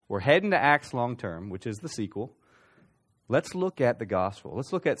we're heading to Acts long term, which is the sequel. Let's look at the gospel.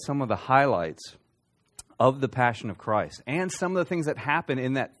 Let's look at some of the highlights of the Passion of Christ and some of the things that happened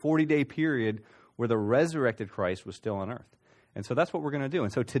in that 40-day period where the resurrected Christ was still on earth. And so that's what we're going to do.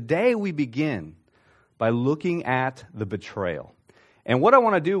 And so today we begin by looking at the betrayal. And what I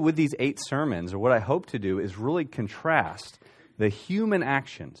want to do with these 8 sermons, or what I hope to do, is really contrast the human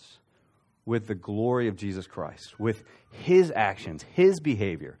actions with the glory of Jesus Christ, with His actions, His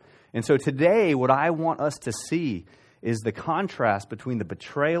behavior. And so today what I want us to see is the contrast between the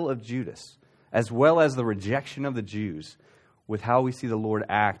betrayal of Judas as well as the rejection of the Jews, with how we see the Lord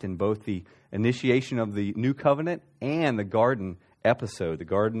act in both the initiation of the new covenant and the garden episode, the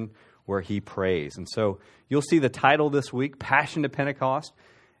garden where He prays. And so you'll see the title this week, Passion to Pentecost,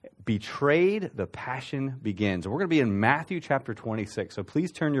 Betrayed, the Passion Begins. And we're going to be in Matthew chapter 26. So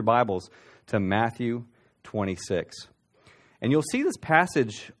please turn your Bibles to Matthew 26. And you'll see this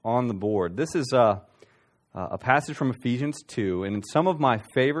passage on the board. This is a passage from Ephesians 2, and some of my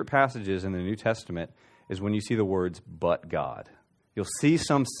favorite passages in the New Testament is when you see the words, but God. You'll see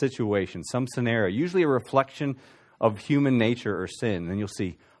some situation, some scenario, usually a reflection of human nature or sin, and then you'll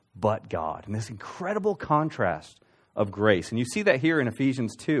see, but God. And this incredible contrast of grace. And you see that here in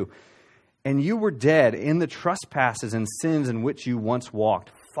Ephesians 2. And you were dead in the trespasses and sins in which you once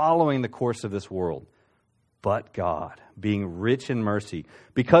walked, following the course of this world. But God, being rich in mercy,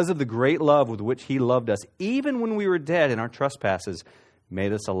 because of the great love with which He loved us, even when we were dead in our trespasses,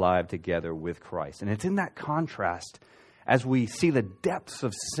 made us alive together with Christ. And it's in that contrast, as we see the depths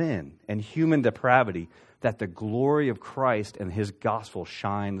of sin and human depravity, that the glory of Christ and His gospel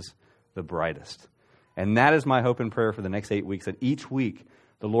shines the brightest. And that is my hope and prayer for the next 8 weeks, that each week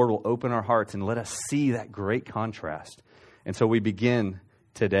the Lord will open our hearts and let us see that great contrast. And so we begin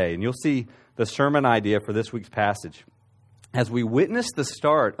today. And you'll see the sermon idea for this week's passage. As we witness the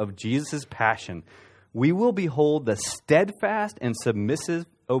start of Jesus' passion, we will behold the steadfast and submissive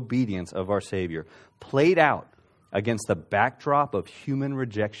obedience of our Savior played out against the backdrop of human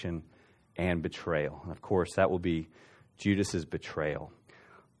rejection and betrayal. And of course, that will be Judas' betrayal.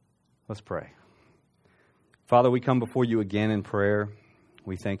 Let's pray. Father, we come before You again in prayer.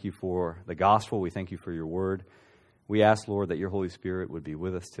 We thank You for the gospel. We thank You for Your word. We ask, Lord, that Your Holy Spirit would be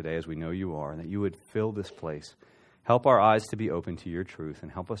with us today as we know You are, and that You would fill this place. Help our eyes to be open to Your truth,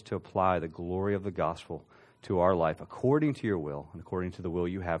 and help us to apply the glory of the gospel to our life according to Your will and according to the will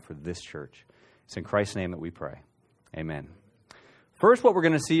You have for this church. It's in Christ's name that we pray. Amen. First, what we're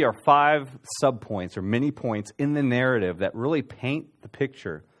going to see are 5 subpoints or mini points in the narrative that really paint the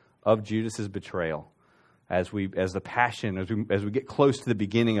picture of Judas' betrayal as we get close to the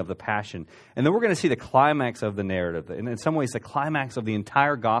beginning of the passion. And then we're going to see the climax of the narrative, and in some ways the climax of the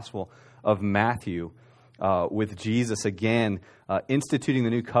entire gospel of Matthew, with Jesus again instituting the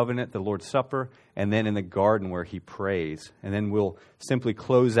new covenant, the Lord's Supper, and then in the garden where He prays. And then we'll simply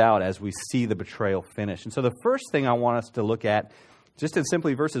close out as we see the betrayal finish. And so the first thing I want us to look at, just in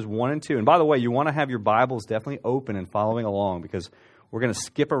simply verses 1 and 2. And by the way, you want to have your Bibles definitely open and following along, because we're going to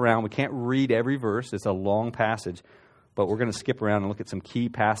skip around. We can't read every verse. It's a long passage, but we're going to skip around and look at some key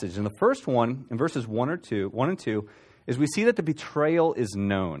passages. And the first one, in verses 1 and 2, is we see that the betrayal is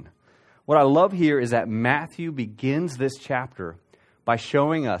known. What I love here is that Matthew begins this chapter by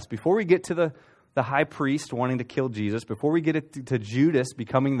showing us, before we get to the high priest wanting to kill Jesus, before we get to Judas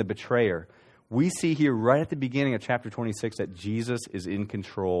becoming the betrayer, we see here right at the beginning of chapter 26 that Jesus is in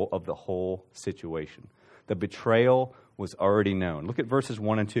control of the whole situation. The betrayal was already known. Look at verses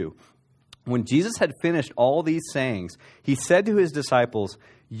 1 and 2. When Jesus had finished all these sayings, He said to His disciples,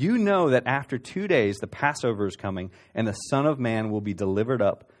 "You know that after 2 days the Passover is coming, and the Son of Man will be delivered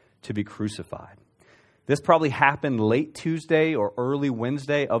up to be crucified." This probably happened late Tuesday or early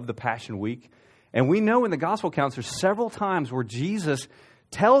Wednesday of the Passion Week. And we know in the gospel accounts there's several times where Jesus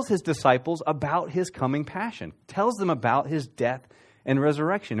tells His disciples about His coming passion, tells them about His death and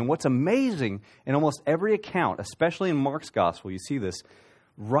resurrection. And what's amazing in almost every account, especially in Mark's gospel, you see this,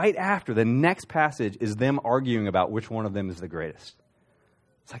 right after the next passage is them arguing about which one of them is the greatest.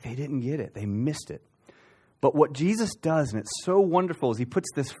 It's like they didn't get it. They missed it. But what Jesus does, and it's so wonderful, is He puts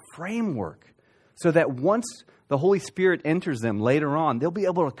this framework so that once the Holy Spirit enters them later on, they'll be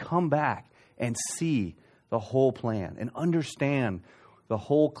able to come back and see the whole plan and understand the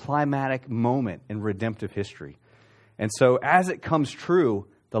whole climatic moment in redemptive history. And so as it comes true,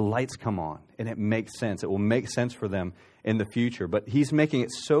 the lights come on and it makes sense. It will make sense for them in the future. But He's making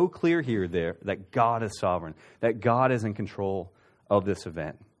it so clear here that God is sovereign, that God is in control of this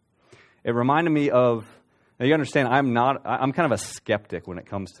event. It reminded me of, now you understand, I'm kind of a skeptic when it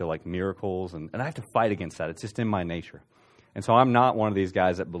comes to like miracles, and I have to fight against that. It's just in my nature. And so I'm not one of these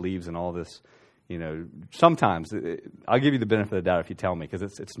guys that believes in all this, sometimes. I'll give you the benefit of the doubt if you tell me, because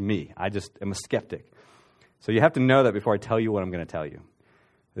it's me. I just am a skeptic. So you have to know that before I tell you what I'm going to tell you.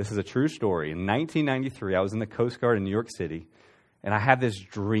 This is a true story. In 1993, I was in the Coast Guard in New York City, and I had this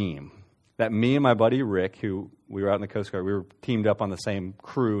dream that me and my buddy Rick, who we were out in the Coast Guard, we were teamed up on the same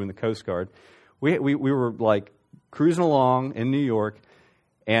crew in the Coast Guard. We were like cruising along in New York,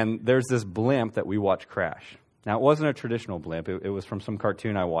 and there's this blimp that we watched crash. Now, it wasn't a traditional blimp. It was from some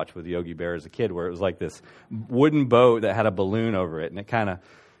cartoon I watched with Yogi Bear as a kid, where it was like this wooden boat that had a balloon over it, and it kind of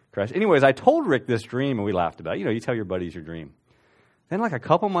crashed. Anyways, I told Rick this dream, and we laughed about it. You tell your buddies your dream. Then like a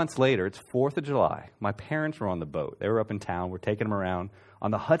couple months later, it's 4th of July. My parents were on the boat. They were up in town. We're taking them around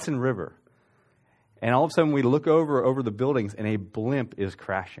on the Hudson River. And all of a sudden, we look over the buildings, and a blimp is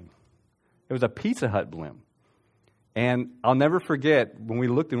crashing. It was a Pizza Hut blimp. And I'll never forget, when we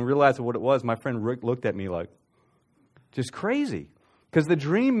looked and realized what it was, my friend Rick looked at me like, just crazy. Because the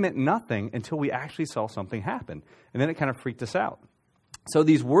dream meant nothing until we actually saw something happen. And then it kind of freaked us out. So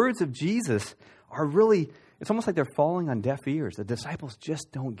these words of Jesus are really, it's almost like they're falling on deaf ears. The disciples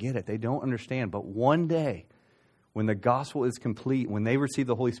just don't get it. They don't understand. But one day, when the gospel is complete, when they receive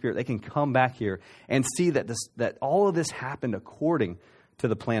the Holy Spirit, they can come back here and see that all of this happened according to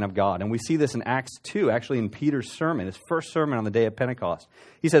the plan of God. And we see this in Acts 2, actually in Peter's sermon, his first sermon on the day of Pentecost.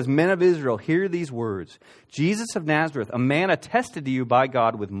 He says, "Men of Israel, hear these words. Jesus of Nazareth, a man attested to you by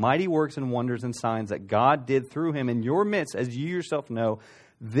God with mighty works and wonders and signs that God did through him in your midst, as you yourself know.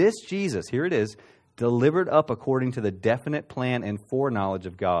 This Jesus," here it is, "delivered up according to the definite plan and foreknowledge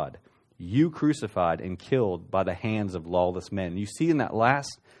of God. You crucified and killed by the hands of lawless men." You see in that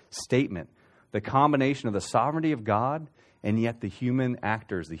last statement the combination of the sovereignty of God and yet the human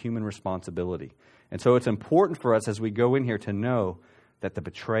actors, the human responsibility. And so it's important for us as we go in here to know that the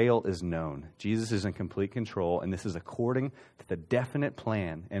betrayal is known. Jesus is in complete control, and this is according to the definite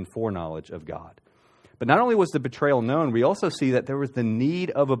plan and foreknowledge of God. But not only was the betrayal known, we also see that there was the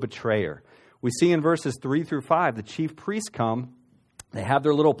need of a betrayer. We see in verses 3 through 5, the chief priests come. They have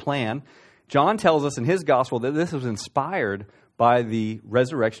their little plan. John tells us in his gospel that this was inspired by the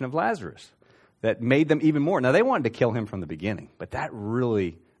resurrection of Lazarus that made them even more. Now, they wanted to kill him from the beginning, but that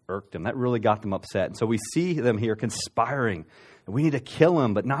really irked them. That really got them upset. And so we see them here conspiring. We need to kill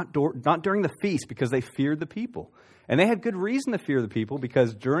him, but not during the feast, because they feared the people. And they had good reason to fear the people,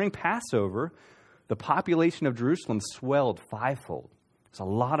 because during Passover, the population of Jerusalem swelled fivefold. It's a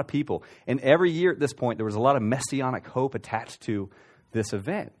lot of people. And every year at this point, there was a lot of messianic hope attached to this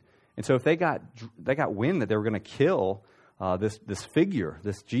event. And so if they got wind that they were going to kill this figure,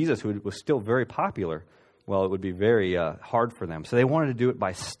 this Jesus, who was still very popular, well, it would be very hard for them. So they wanted to do it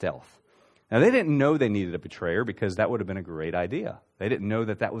by stealth. Now, they didn't know they needed a betrayer, because that would have been a great idea. They didn't know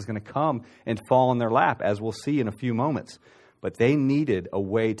that was going to come and fall in their lap, as we'll see in a few moments. But they needed a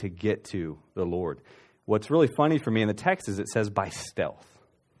way to get to the Lord. What's really funny for me in the text is it says by stealth.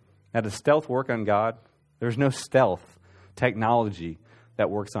 Now, does stealth work on God? There's no stealth technology that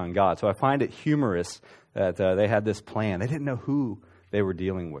works on God. So I find it humorous that they had this plan. They didn't know who they were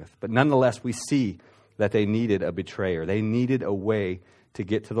dealing with. But nonetheless, we see that they needed a betrayer. They needed a way to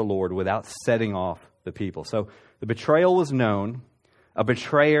get to the Lord without setting off the people. So the betrayal was known. A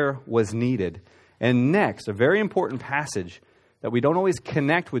betrayer was needed. And next, a very important passage that we don't always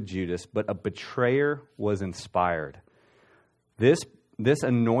connect with Judas, but a betrayer was inspired. This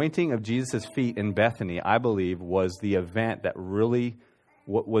anointing of Jesus' feet in Bethany, I believe, was the event that really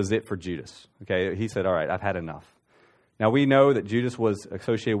was it for Judas. Okay, he said, all right, I've had enough. Now, we know that Judas was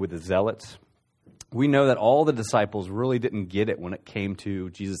associated with the Zealots. We know that all the disciples really didn't get it when it came to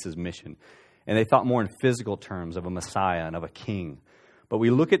Jesus' mission. And they thought more in physical terms of a Messiah and of a king. But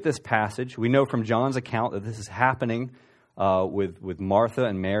we look at this passage. We know from John's account that this is happening with Martha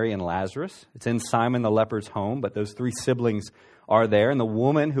and Mary and Lazarus. It's in Simon the leper's home, but those three siblings are there. And the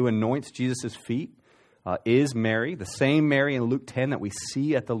woman who anoints Jesus' feet is Mary, the same Mary in Luke 10 that we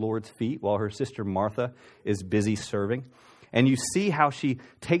see at the Lord's feet while her sister Martha is busy serving. And you see how she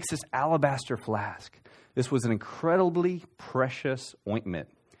takes this alabaster flask. This was an incredibly precious ointment.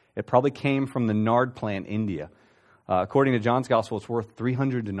 It probably came from the nard plant, India. According to John's gospel, it's worth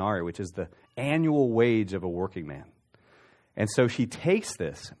 300 denarii, which is the annual wage of a working man. And so she takes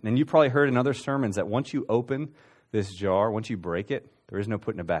this, and you probably heard in other sermons that once you open this jar, once you break it, there is no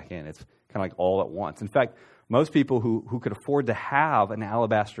putting it back in. It's kind of like all at once. In fact, most people who could afford to have an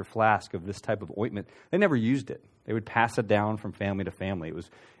alabaster flask of this type of ointment, they never used it. They would pass it down from family to family.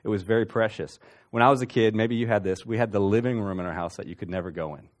 It was very precious. When I was a kid, maybe you had this, we had the living room in our house that you could never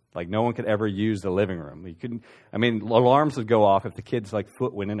go in. Like, no one could ever use the living room. You couldn't. Alarms would go off if the kid's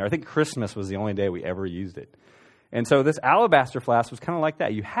foot went in there. I think Christmas was the only day we ever used it. And so this alabaster flask was kind of like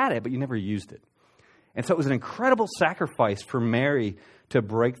that. You had it, but you never used it. And so it was an incredible sacrifice for Mary to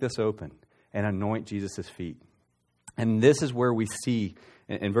break this open and anoint Jesus' feet. And this is where we see,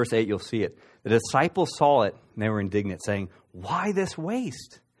 in verse 8 you'll see it, the disciples saw it and they were indignant, saying, why this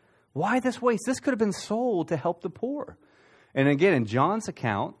waste? Why this waste? This could have been sold to help the poor. And again, in John's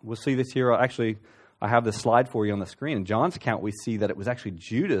account, we'll see this here. Actually, I have this slide for you on the screen. In John's account, we see that it was actually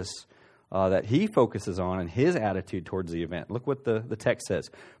Judas that he focuses on and his attitude towards the event. Look what the text says.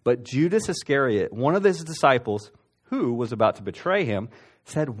 But Judas Iscariot, one of his disciples, who was about to betray him,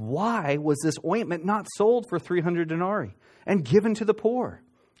 said, why was this ointment not sold for 300 denarii and given to the poor?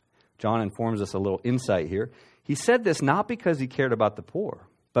 John informs us a little insight here. He said this not because he cared about the poor,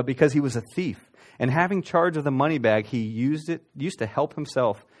 but because he was a thief. And having charge of the money bag, he used to help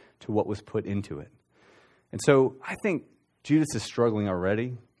himself to what was put into it. And so I think Judas is struggling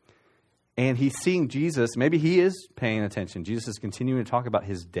already. And he's seeing Jesus, maybe he is paying attention. Jesus is continuing to talk about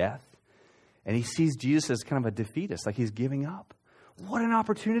his death. And he sees Jesus as kind of a defeatist, like he's giving up. What an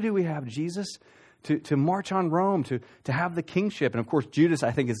opportunity we have, Jesus, to march on Rome, to have the kingship. And of course, Judas,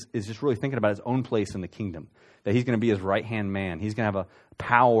 I think, is just really thinking about his own place in the kingdom, that he's going to be his right-hand man. He's going to have a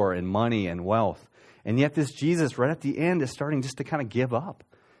power and money and wealth. And yet this Jesus, right at the end, is starting just to kind of give up.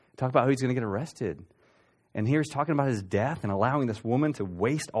 Talk about how he's going to get arrested. And here he's talking about his death and allowing this woman to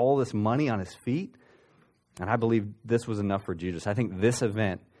waste all this money on his feet. And I believe this was enough for Judas. I think this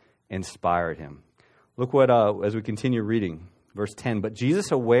event inspired him. Look what, as we continue reading, verse 10, but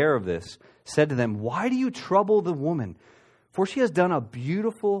Jesus, aware of this, said to them, why do you trouble the woman? For she has done a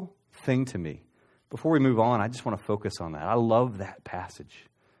beautiful thing to me. Before we move on, I just want to focus on that. I love that passage.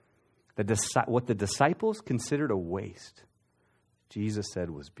 What the disciples considered a waste, Jesus said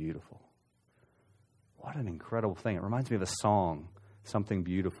was beautiful. What an incredible thing. It reminds me of a song, Something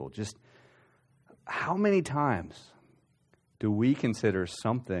Beautiful. Just how many times do we consider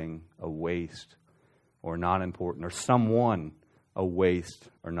something a waste or not important, or someone a waste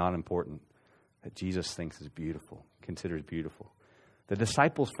or not important, that Jesus thinks is beautiful, considers beautiful? The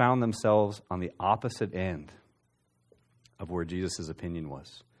disciples found themselves on the opposite end of where Jesus' opinion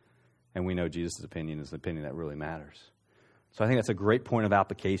was. And we know Jesus' opinion is the opinion that really matters. So I think that's a great point of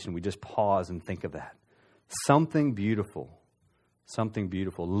application. We just pause and think of that. Something beautiful. Something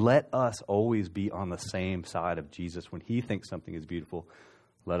beautiful. Let us always be on the same side of Jesus. When he thinks something is beautiful,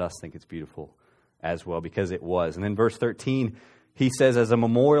 let us think it's beautiful as well, because it was. And then verse 13, he says, as a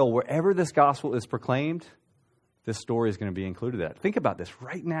memorial, wherever this gospel is proclaimed, this story is going to be included in that. Think about this.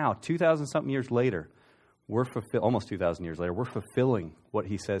 Right now, 2,000-something years later, almost 2,000 years later, we're fulfilling what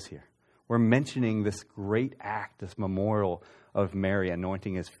he says here. We're mentioning this great act, this memorial of Mary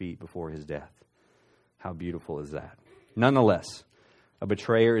anointing his feet before his death. How beautiful is that? Nonetheless, a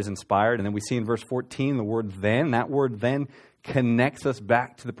betrayer is inspired. And then we see in verse 14 the word then. That word then connects us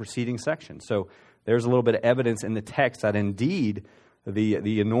back to the preceding section. So there's a little bit of evidence in the text that indeed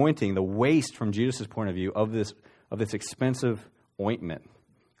the anointing, the waste from Judas' point of view of this expensive ointment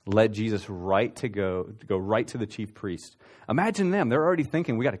led Jesus to go right to the chief priest. Imagine them. They're already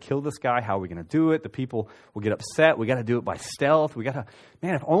thinking, we got to kill this guy. How are we going to do it? The people will get upset. We got to do it by stealth. Man,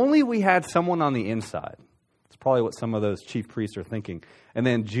 if only we had someone on the inside. It's probably what some of those chief priests are thinking. And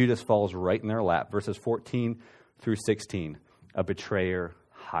then Judas falls right in their lap. Verses 14 through 16, a betrayer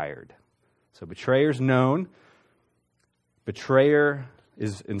hired. So betrayer's known. Betrayer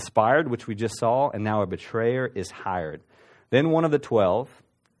is inspired, which we just saw. And now a betrayer is hired. Then one of the 12,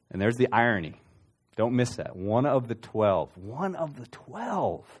 and there's the irony. Don't miss that. One of the 12,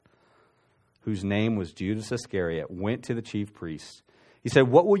 whose name was Judas Iscariot, went to the chief priests. He said,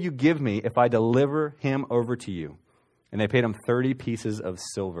 what will you give me if I deliver him over to you? And they paid him 30 pieces of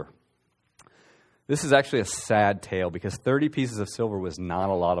silver. This is actually a sad tale because 30 pieces of silver was not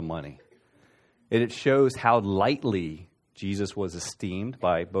a lot of money. And it shows how lightly Jesus was esteemed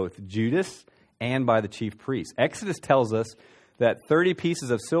by both Judas and by the chief priests. Exodus tells us that 30 pieces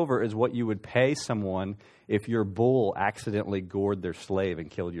of silver is what you would pay someone if your bull accidentally gored their slave and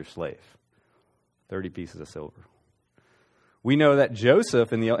killed your slave. 30 pieces of silver. We know that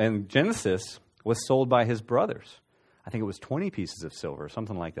Joseph in Genesis was sold by his brothers. I think it was 20 pieces of silver,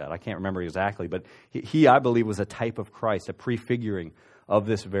 something like that. I can't remember exactly, but he, I believe, was a type of Christ, a prefiguring of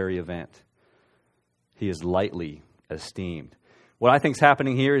this very event. He is lightly esteemed. What I think is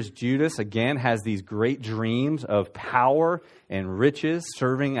happening here is Judas, again, has these great dreams of power and riches,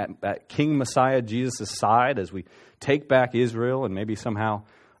 serving at King Messiah Jesus' side as we take back Israel and maybe somehow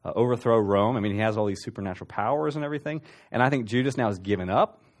overthrow Rome. I mean, he has all these supernatural powers and everything. And I think Judas now has given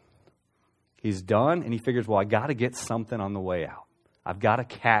up. He's done, and he figures, well, I got to get something on the way out. I've got to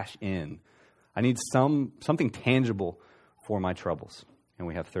cash in. I need something tangible for my troubles. And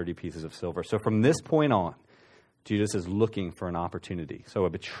we have 30 pieces of silver. So from this point on, Judas is looking for an opportunity. So a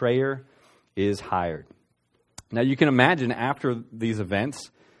betrayer is hired. Now you can imagine after these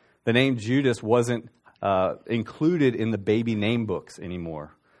events, the name Judas wasn't included in the baby name books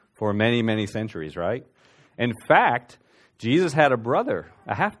anymore for many, many centuries, right? In fact, Jesus had a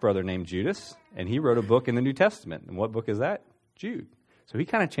half-brother named Judas, and he wrote a book in the New Testament. And what book is that? Jude. So he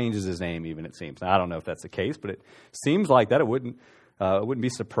kind of changes his name even, it seems. Now, I don't know if that's the case, but it seems like that. It wouldn't be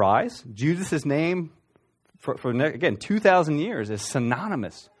surprised. Judas' name, for again, 2,000 years is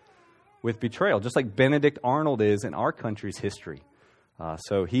synonymous with betrayal, just like Benedict Arnold is in our country's history.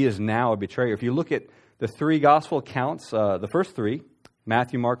 So he is now a betrayer. If you look at the three gospel accounts, the first three,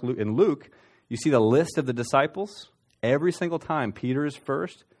 Matthew, Mark, Luke, and Luke, you see the list of the disciples. Every single time, Peter is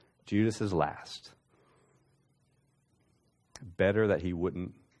first, Judas is last. Better that he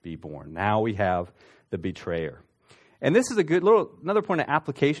wouldn't be born. Now we have the betrayer. And this is another point of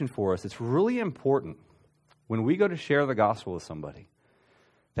application for us. It's really important when we go to share the gospel with somebody,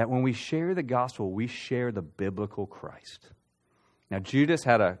 that when we share the gospel, we share the biblical Christ. Now, Judas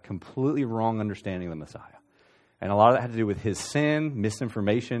had a completely wrong understanding of the Messiah. And a lot of that had to do with his sin,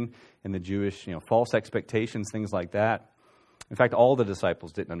 misinformation, and the Jewish, false expectations, things like that. In fact, all the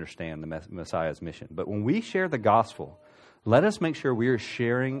disciples didn't understand the Messiah's mission. But when we share the gospel, let us make sure we are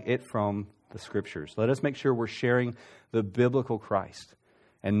sharing it from the Scriptures. Let us make sure we're sharing the biblical Christ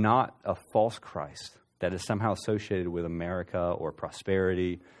and not a false Christ that is somehow associated with America or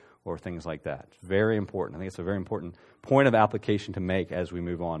prosperity or things like that. It's very important. I think it's a very important point of application to make as we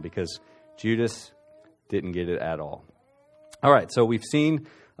move on, because Judas didn't get it at all. All right, so we've seen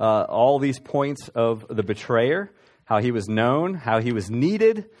all these points of the betrayer, how he was known, how he was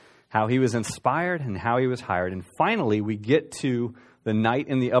needed, how he was inspired, and how he was hired. And finally, we get to the night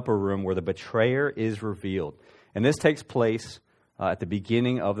in the upper room where the betrayer is revealed. And this takes place at the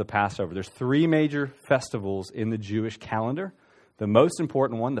beginning of the Passover. There's three major festivals in the Jewish calendar. The most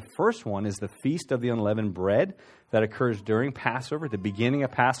important one, the first one, is the Feast of the Unleavened Bread that occurs during Passover, at the beginning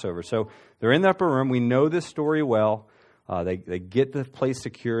of Passover. So they're in the upper room. We know this story well. They get the place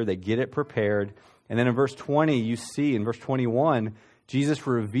secure. They get it prepared. And then in verse 20, you see in verse 21, Jesus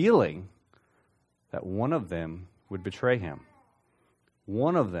revealing that one of them would betray him.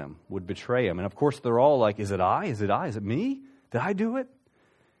 One of them would betray him. And of course, they're all like, is it I? Is it I? Is it me? Did I do it?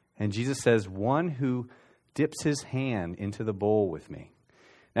 And Jesus says, one who dips his hand into the bowl with me.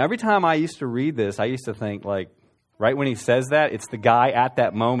 Now, every time I used to read this, I used to think, like, right when he says that, it's the guy at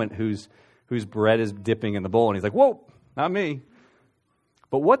that moment whose bread is dipping in the bowl. And he's like, whoa, not me.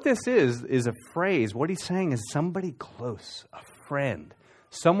 But what this is a phrase. What he's saying is somebody close, a friend,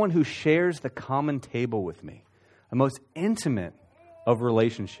 someone who shares the common table with me, the most intimate of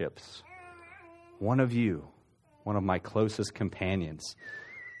relationships. One of you, one of my closest companions.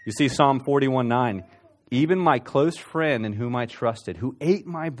 You see Psalm 41:9. Even my close friend in whom I trusted, who ate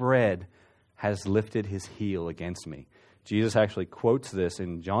my bread, has lifted his heel against me. Jesus actually quotes this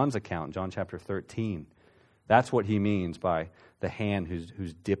in John's account, John chapter 13. That's what he means by the hand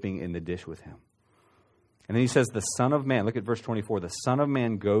who's dipping in the dish with him. And then he says, the Son of Man, look at verse 24, the Son of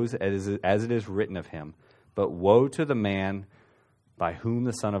Man goes as it is written of him, but woe to the man by whom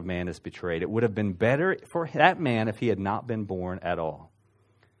the Son of Man is betrayed. It would have been better for that man if he had not been born at all.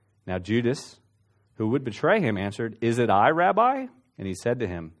 Now Judas, who would betray him, answered, is it I, Rabbi? And he said to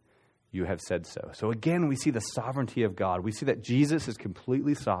him, you have said so. So again, we see the sovereignty of God. We see that Jesus is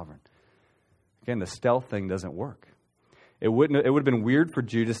completely sovereign. Again, the stealth thing doesn't work. It would have been weird for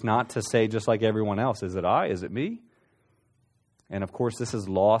Judas not to say, just like everyone else, is it I? Is it me? And of course, this is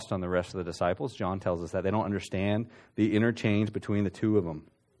lost on the rest of the disciples. John tells us that they don't understand the interchange between the two of them.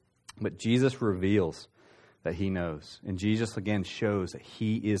 But Jesus reveals that he knows. And Jesus, again, shows that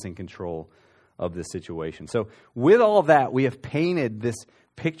he is in control of this situation. So with all that, we have painted this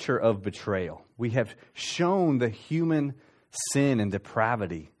picture of betrayal. We have shown the human sin and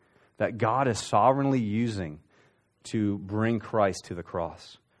depravity that God is sovereignly using to bring Christ to the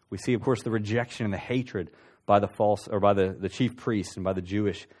cross. We see, of course, the rejection and the hatred by the chief priests and by the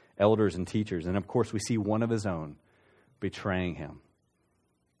Jewish elders and teachers. And of course, we see one of his own betraying him.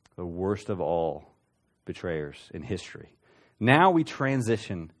 The worst of all betrayers in history. Now we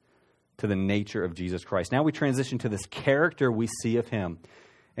transition to the nature of Jesus Christ. Now we transition to this character we see of him.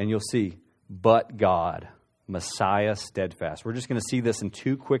 And you'll see, but God, Messiah steadfast. We're just going to see this in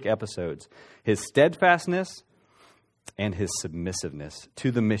two quick episodes. His steadfastness and his submissiveness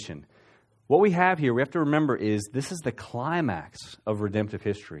to the mission. What we have here, we have to remember, is this is the climax of redemptive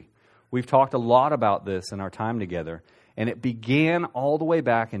history. We've talked a lot about this in our time together, and it began all the way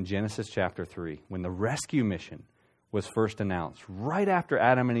back in Genesis chapter 3, when the rescue mission was first announced, right after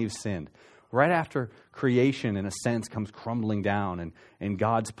Adam and Eve sinned, right after creation, in a sense, comes crumbling down, and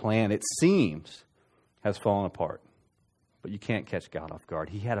God's plan, it seems, has fallen apart. But you can't catch God off guard.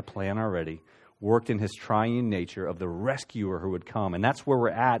 He had a plan already, worked in his triune nature of the rescuer who would come. And that's where we're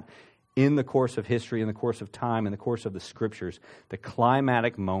at in the course of history, in the course of time, in the course of the Scriptures, the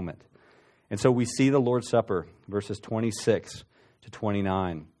climatic moment. And so we see the Lord's Supper, verses 26 to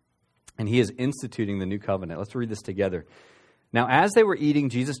 29. And he is instituting the new covenant. Let's read this together. Now, as they were eating,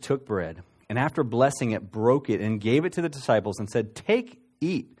 Jesus took bread, and after blessing it, broke it and gave it to the disciples and said, "Take,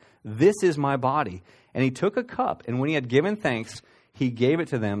 eat, this is my body." And he took a cup, and when he had given thanks, he gave it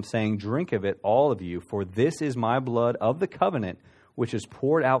to them, saying, "Drink of it, all of you, for this is my blood of the covenant, which is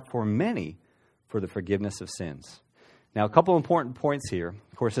poured out for many for the forgiveness of sins." Now, a couple important points here.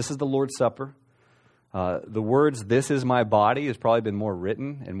 Of course, this is the Lord's Supper. The words, "this is my body," has probably been more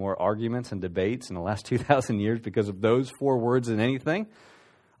written and more arguments and debates in the last 2,000 years because of those four words than anything.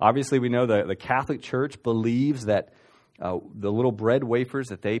 Obviously, we know the Catholic Church believes that the little bread wafers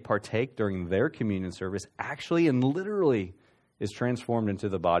that they partake during their communion service actually and literally is transformed into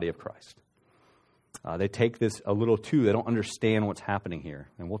the body of Christ. They take this a little too. They don't understand what's happening here.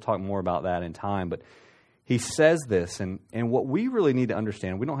 And we'll talk more about that in time. But he says this, and what we really need to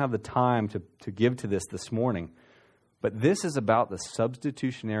understand, we don't have the time to give to this morning, but this is about the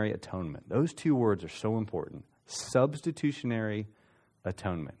substitutionary atonement. Those two words are so important. Substitutionary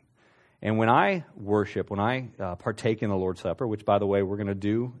atonement. And when I worship, when I partake in the Lord's Supper, which, by the way, we're going to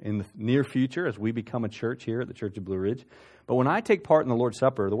do in the near future as we become a church here at the Church of Blue Ridge, but when I take part in the Lord's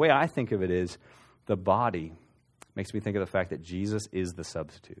Supper, the way I think of it is the body makes me think of the fact that Jesus is the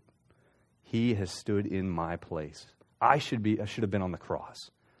substitute. He has stood in my place. I should have been on the cross.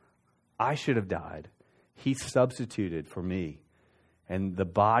 I should have died. He substituted for me. And the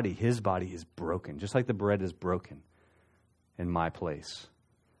body, his body is broken, just like the bread is broken in my place.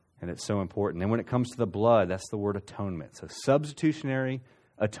 And it's so important. And when it comes to the blood, that's the word atonement. So substitutionary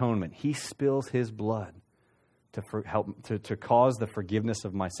atonement. He spills his blood to cause the forgiveness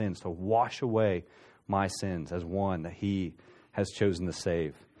of my sins, to wash away my sins as one that he has chosen to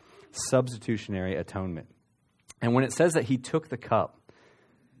save. Substitutionary atonement. And when it says that he took the cup,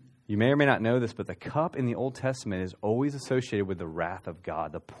 you may or may not know this, but the cup in the Old Testament is always associated with the wrath of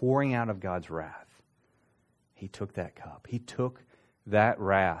God, the pouring out of God's wrath. He took that cup. He took that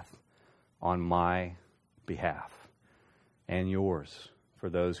wrath on my behalf and yours for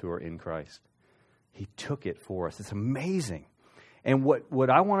those who are in Christ. He took it for us. It's amazing. And what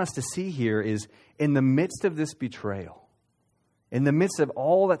I want us to see here is in the midst of this betrayal, in the midst of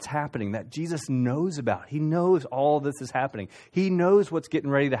all that's happening that Jesus knows about, he knows all this is happening. He knows what's getting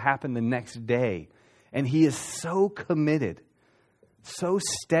ready to happen the next day. And he is so committed, so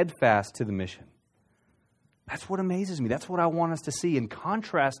steadfast to the mission. That's what amazes me. That's what I want us to see in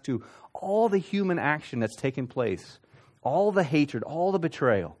contrast to all the human action that's taken place, all the hatred, all the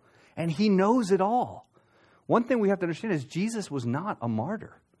betrayal. And he knows it all. One thing we have to understand is Jesus was not a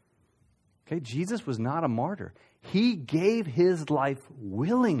martyr. Okay, Jesus was not a martyr. He gave his life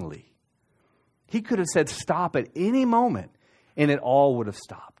willingly. He could have said stop at any moment, and it all would have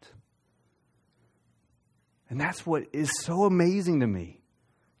stopped. And that's what is so amazing to me.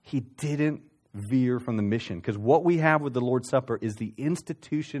 He didn't veer from the mission, because what we have with the Lord's Supper is the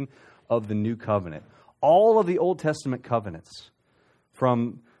institution of the new covenant. All of the Old Testament covenants,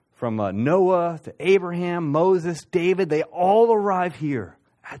 from Noah to Abraham, Moses, David, they all arrive here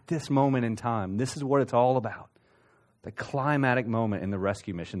at this moment in time. This is what it's all about. The climatic moment in the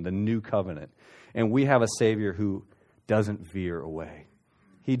rescue mission, the new covenant. And we have a Savior who doesn't veer away.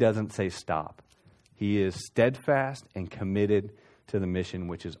 He doesn't say stop. He is steadfast and committed to the mission,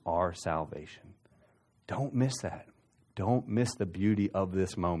 which is our salvation. Don't miss that. Don't miss the beauty of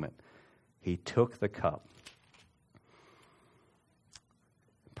this moment. He took the cup,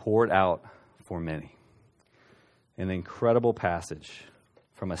 poured out for many. An incredible passage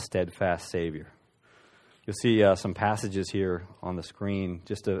from a steadfast Savior. You'll see some passages here on the screen,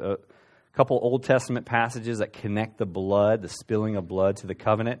 just a couple Old Testament passages that connect the blood, the spilling of blood, to the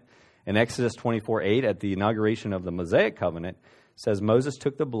covenant. In Exodus 24:8, at the inauguration of the Mosaic covenant, says Moses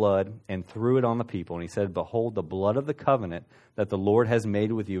took the blood and threw it on the people, and he said, "Behold, the blood of the covenant that the Lord has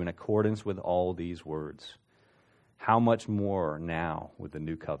made with you in accordance with all these words." How much more now with the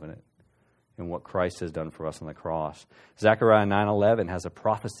new covenant and what Christ has done for us on the cross. Zechariah 9:11 has a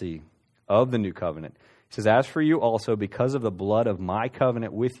prophecy of the new covenant. It says, "As for you also, because of the blood of my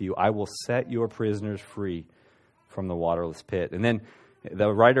covenant with you, I will set your prisoners free from the waterless pit." And then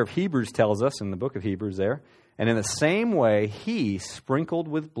The writer of Hebrews tells us in the book of Hebrews there, and in the same way, he sprinkled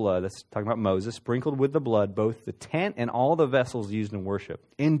with blood, that's talking about Moses, sprinkled with the blood both the tent and all the vessels used in worship.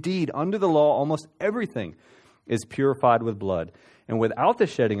 Indeed, under the law, almost everything is purified with blood. And without the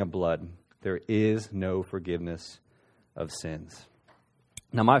shedding of blood, there is no forgiveness of sins.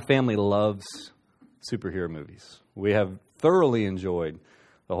 Now, my family loves superhero movies. We have thoroughly enjoyed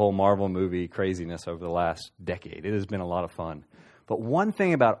the whole Marvel movie craziness over the last decade. It has been a lot of fun. But one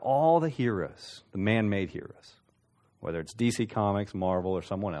thing about all the heroes, the man-made heroes, whether it's DC Comics, Marvel, or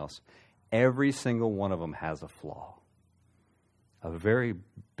someone else, every single one of them has a flaw, a very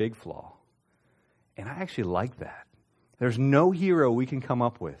big flaw. And I actually like that. There's no hero we can come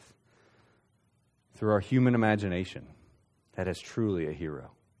up with through our human imagination that is truly a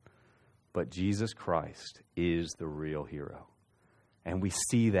hero. But Jesus Christ is the real hero. And we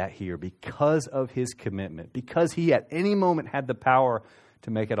see that here because of his commitment, because he at any moment had the power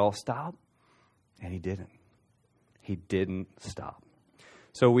to make it all stop, and he didn't. He didn't stop.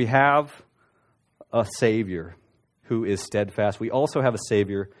 So we have a Savior who is steadfast. We also have a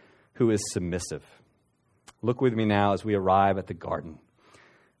Savior who is submissive. Look with me now as we arrive at the garden.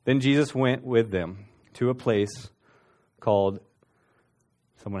 Then Jesus went with them to a place called,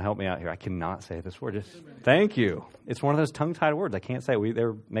 someone help me out here. I cannot say this word. Thank you. It's one of those tongue-tied words. I can't say.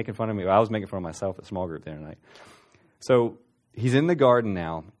 They're making fun of me. I was making fun of myself at small group the other night. So he's in the garden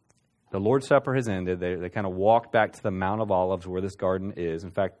now. The Lord's Supper has ended. They kind of walked back to the Mount of Olives where this garden is. In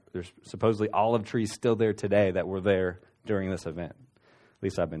fact, there's supposedly olive trees still there today that were there during this event. At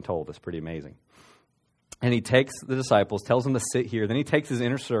least I've been told. It's pretty amazing. And he takes the disciples, tells them to sit here. Then he takes his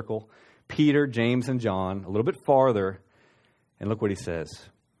inner circle, Peter, James, and John, a little bit farther. And look what he says.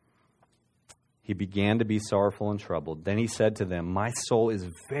 He began to be sorrowful and troubled. Then he said to them, my soul is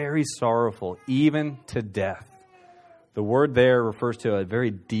very sorrowful, even to death. The word there refers to a very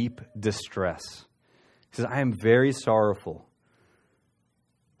deep distress. He says, I am very sorrowful.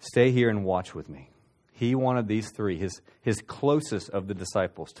 Stay here and watch with me. He wanted these three, his closest of the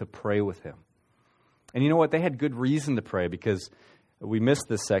disciples, to pray with him. And you know what? They had good reason to pray because we missed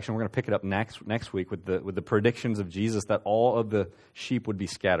this section. We're going to pick it up next week with the predictions of Jesus that all of the sheep would be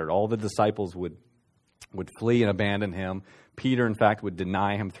scattered. All the disciples would flee and abandon him. Peter, in fact, would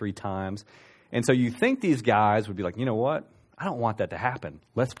deny him 3 times. And so you think these guys would be like, you know what? I don't want that to happen.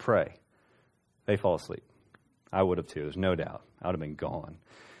 Let's pray. They fall asleep. I would have too. There's no doubt. I would have been gone.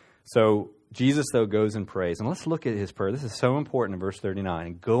 So Jesus, though, goes and prays. And let's look at his prayer. This is so important in verse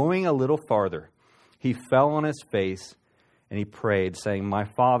 39. Going a little farther, he fell on his face and he prayed, saying, my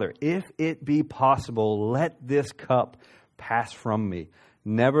Father, if it be possible, let this cup pass from me.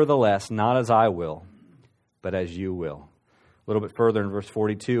 Nevertheless, not as I will, but as you will. A little bit further in verse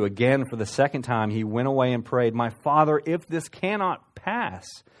 42, again, for the second time, he went away and prayed, my Father, if this cannot pass,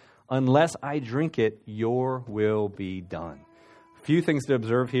 unless I drink it, your will be done. A few things to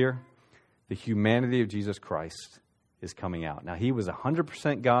observe here. The humanity of Jesus Christ is coming out. Now, he was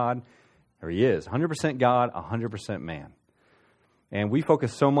 100% God, or he is 100% God, 100% man. And we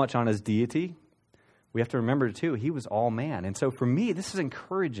focus so much on his deity. We have to remember, too, he was all man. And so for me, this is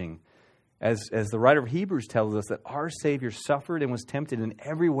encouraging as the writer of Hebrews tells us that our Savior suffered and was tempted in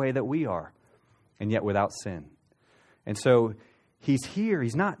every way that we are, and yet without sin. And so he's here.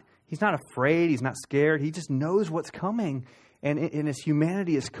 He's not afraid. He's not scared. He just knows what's coming, and his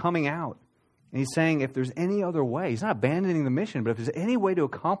humanity is coming out. And he's saying if there's any other way, he's not abandoning the mission, but if there's any way to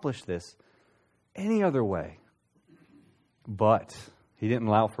accomplish this, any other way. But he didn't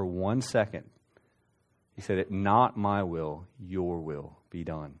allow for 1 second. He said, not my will, your will be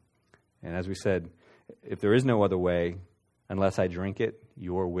done. And as we said, if there is no other way, unless I drink it,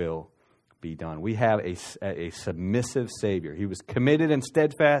 your will be done. We have a submissive Savior. He was committed and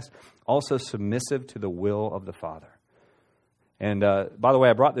steadfast, also submissive to the will of the Father. And by the way,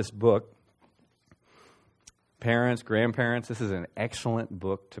 I brought this book. Parents, grandparents, this is an excellent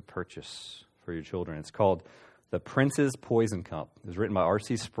book to purchase for your children. It's called The Prince's Poison Cup. It was written by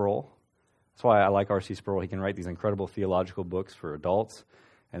R.C. Sproul. That's why I like R.C. Sproul. He can write these incredible theological books for adults,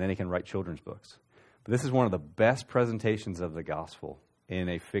 and then he can write children's books. But this is one of the best presentations of the gospel in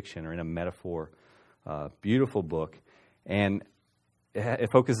a fiction or in a metaphor. Beautiful book. And it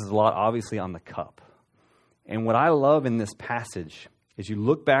focuses a lot, obviously, on the cup. And what I love in this passage is you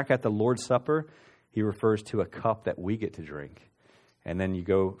look back at the Lord's Supper, he refers to a cup that we get to drink. And then you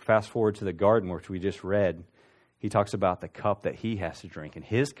go fast forward to the garden, which we just read. He talks about the cup that he has to drink. And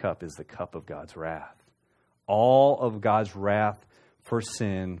his cup is the cup of God's wrath. All of God's wrath for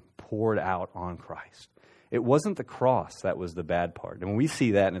sin poured out on Christ. It wasn't the cross that was the bad part. And when we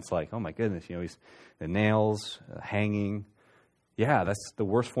see that, and it's like, oh my goodness, he's the nails, hanging. Yeah, that's the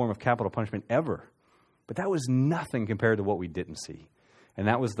worst form of capital punishment ever. But that was nothing compared to what we didn't see. And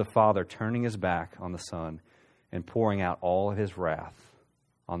that was the Father turning his back on the Son and pouring out all of his wrath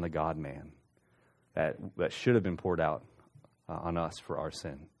on the God-man that should have been poured out on us for our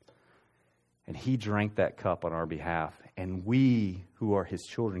sin. And he drank that cup on our behalf. And we, who are his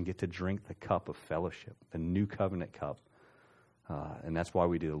children, get to drink the cup of fellowship, the new covenant cup. And that's why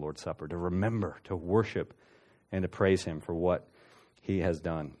we do the Lord's Supper, to remember, to worship, and to praise him for what he has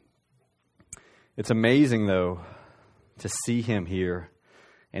done. It's amazing, though, to see him here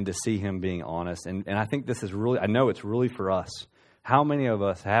and to see him being honest. And I think this is really, I know it's really for us. How many of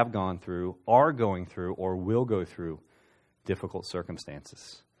us have gone through, are going through, or will go through difficult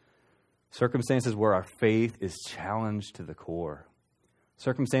circumstances? Circumstances where our faith is challenged to the core.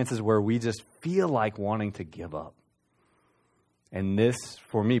 Circumstances where we just feel like wanting to give up. And this,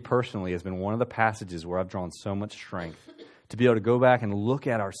 for me personally, has been one of the passages where I've drawn so much strength to be able to go back and look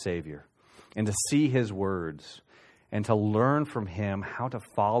at our Savior and to see his words and to learn from him how to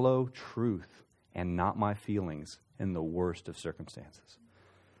follow truth and not my feelings in the worst of circumstances.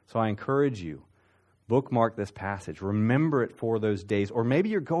 So I encourage you, bookmark this passage. Remember it for those days. Or maybe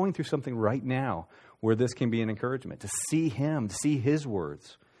you're going through something right now where this can be an encouragement, to see him, to see his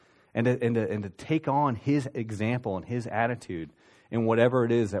words, and to take on his example and his attitude in whatever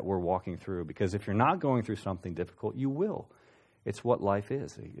it is that we're walking through. Because if you're not going through something difficult, you will. It's what life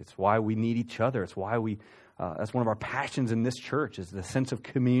is. It's why we need each other. It's why that's one of our passions in this church, is the sense of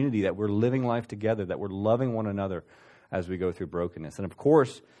community, that we're living life together, that we're loving one another as we go through brokenness. And of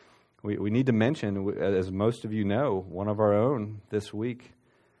course, we need to mention, as most of you know, one of our own this week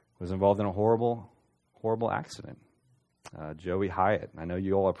was involved in a horrible, horrible accident. Joey Hyatt. I know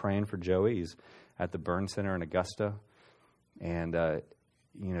you all are praying for Joey. He's at the Burn Center in Augusta. And,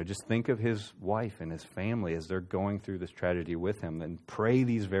 just think of his wife and his family as they're going through this tragedy with him, and pray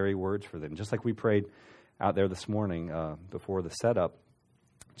these very words for them. Just like we prayed out there this morning before the setup,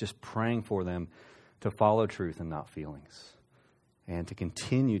 just praying for them to follow truth and not feelings, and to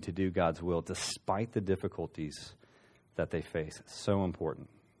continue to do God's will despite the difficulties that they face. It's so important,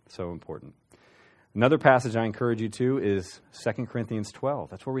 so important. Another passage I encourage you to is 2 Corinthians 12.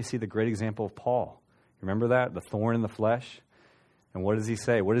 That's where we see the great example of Paul. Remember that? The thorn in the flesh? And what does he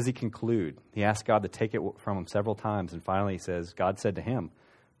say? What does he conclude? He asks God to take it from him several times, and finally he says, God said to him,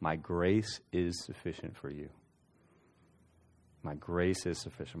 my grace is sufficient for you. My grace is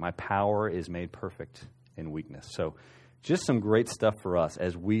sufficient. My power is made perfect in weakness. So just some great stuff for us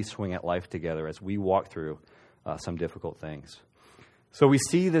as we swing at life together, as we walk through some difficult things. So we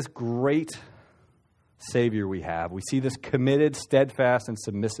see this great Savior we have. We see this committed, steadfast, and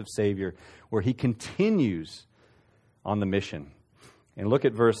submissive Savior where he continues on the mission. And look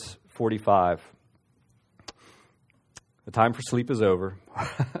at verse 45. The time for sleep is over.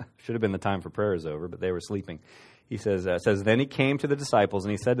 Should have been the time for prayer is over, but they were sleeping. He says, then he came to the disciples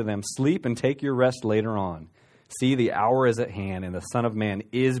and he said to them, sleep and take your rest later on. See, the hour is at hand, and the Son of Man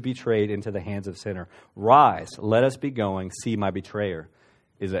is betrayed into the hands of sinner. Rise, let us be going. See, my betrayer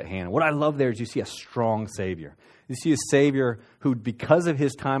is at hand. What I love there is you see a strong Savior. You see a Savior who, because of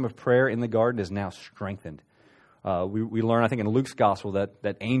his time of prayer in the garden, is now strengthened. We learn, I think, in Luke's gospel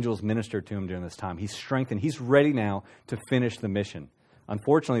that angels ministered to him during this time. He's strengthened. He's ready now to finish the mission.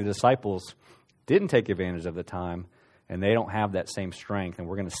 Unfortunately, the disciples didn't take advantage of the time, and they don't have that same strength. And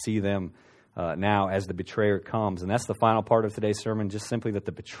we're going to see them now as the betrayer comes. And that's the final part of today's sermon, just simply that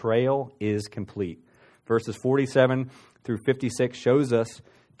the betrayal is complete. Verses 47 through 56 shows us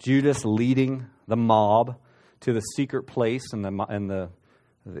Judas leading the mob to the secret place in the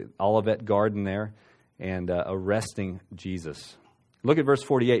Olivet Garden there and arresting Jesus. Look at verse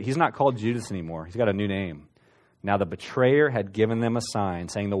 48. He's not called Judas anymore. He's got a new name. Now the betrayer had given them a sign,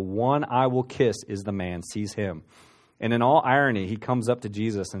 saying, the one I will kiss is the man. Seize him. And in all irony, he comes up to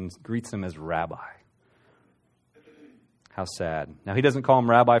Jesus and greets him as Rabbi. How sad. Now, he doesn't call him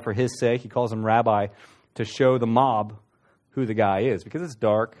Rabbi for his sake. He calls him Rabbi to show the mob who the guy is. Because it's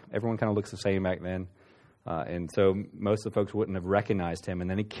dark. Everyone kind of looks the same back then. And so most of the folks wouldn't have recognized him. And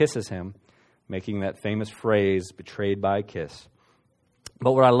then he kisses him, making that famous phrase, betrayed by a kiss.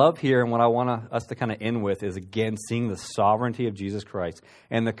 But what I love here and what I want us to kind of end with is, again, seeing the sovereignty of Jesus Christ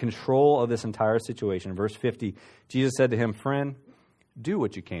and the control of this entire situation. In verse 50, Jesus said to him, friend, do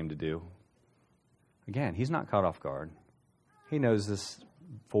what you came to do. Again, he's not caught off guard. He knows this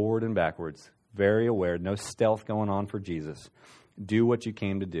forward and backwards, very aware, no stealth going on for Jesus. Do what you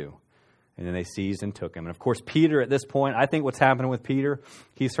came to do. And then they seized and took him. And of course, Peter at this point, I think what's happening with Peter,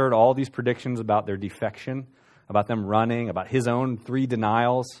 he's heard all these predictions about their defection, about them running, about his own 3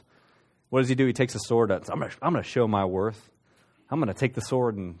 denials. What does he do? He takes a sword out. I'm going to show my worth. I'm going to take the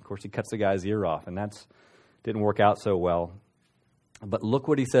sword. And, of course, he cuts the guy's ear off, and that didn't work out so well. But look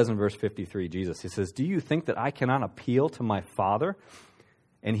what he says in verse 53, Jesus. He says, do you think that I cannot appeal to my Father,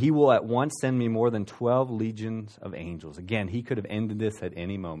 and he will at once send me more than 12 legions of angels? Again, he could have ended this at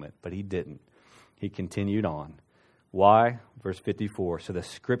any moment, but he didn't. He continued on. Why? Verse 54, so the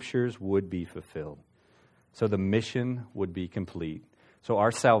scriptures would be fulfilled. So the mission would be complete. So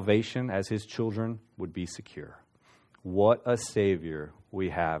our salvation as his children would be secure. What a Savior we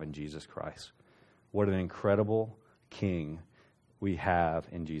have in Jesus Christ. What an incredible King we have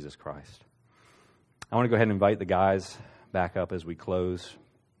in Jesus Christ. I want to go ahead and invite the guys back up as we close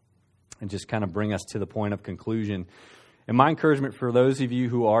and just kind of bring us to the point of conclusion. And my encouragement for those of you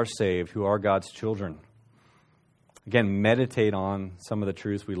who are saved, who are God's children, again, meditate on some of the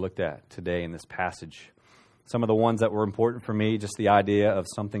truths we looked at today in this passage. Some of the ones that were important for me, just the idea of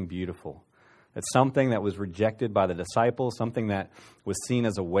something beautiful. That something that was rejected by the disciples, something that was seen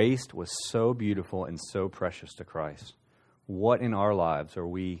as a waste, was so beautiful and so precious to Christ. What in our lives are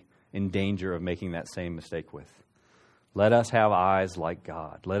we in danger of making that same mistake with? Let us have eyes like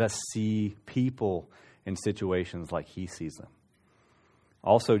God. Let us see people in situations like he sees them.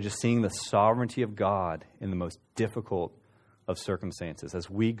 Also, just seeing the sovereignty of God in the most difficult of circumstances as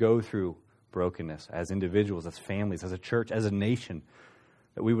we go through brokenness, as individuals, as families, as a church, as a nation,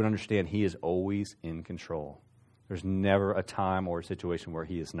 that we would understand he is always in control. There's never a time or a situation where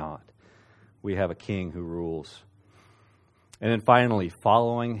he is not. We have a king who rules. And then finally,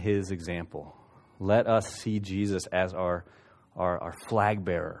 following his example, let us see Jesus as our flag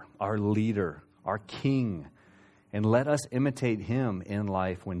bearer, our leader, our king. And let us imitate him in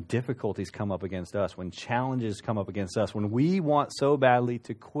life when difficulties come up against us, when challenges come up against us, when we want so badly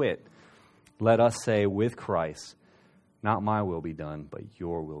to quit. Let us say with Christ, not my will be done, but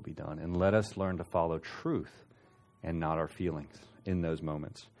your will be done. And let us learn to follow truth and not our feelings in those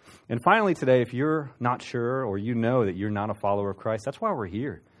moments. And finally today, if you're not sure or you know that you're not a follower of Christ, that's why we're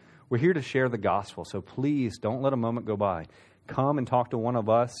here. We're here to share the gospel. So please don't let a moment go by. Come and talk to one of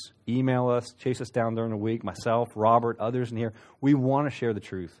us. Email us. Chase us down during the week. Myself, Robert, others in here. We want to share the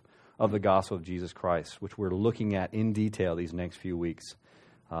truth of the gospel of Jesus Christ, which we're looking at in detail these next few weeks.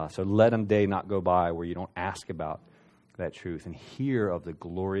 So let a day not go by where you don't ask about that truth and hear of the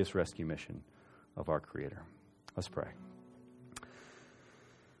glorious rescue mission of our Creator. Let's pray.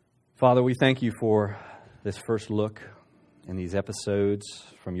 Father, we thank you for this first look in these episodes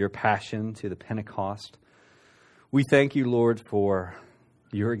from your passion to the Pentecost. We thank you, Lord, for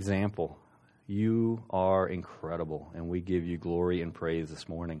your example. You are incredible, and we give you glory and praise this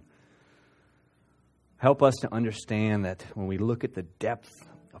morning. Help us to understand that when we look at the depth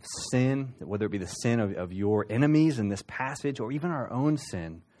of sin, whether it be the sin of your enemies in this passage or even our own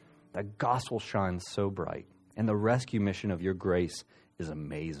sin, the gospel shines so bright, and the rescue mission of your grace is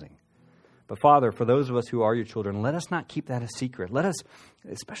amazing. But Father, for those of us who are your children, let us not keep that a secret. Let us,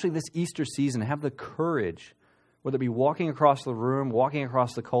 especially this Easter season, have the courage, whether it be walking across the room, walking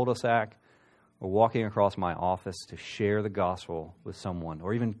across the cul-de-sac, or walking across my office to share the gospel with someone,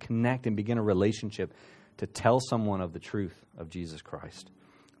 or even connect and begin a relationship to tell someone of the truth of Jesus Christ.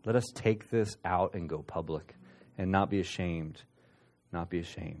 Let us take this out and go public and not be ashamed. Not be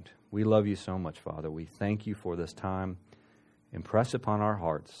ashamed. We love you so much, Father. We thank you for this time. Impress upon our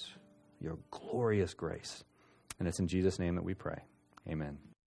hearts your glorious grace. And it's in Jesus' name that we pray. Amen.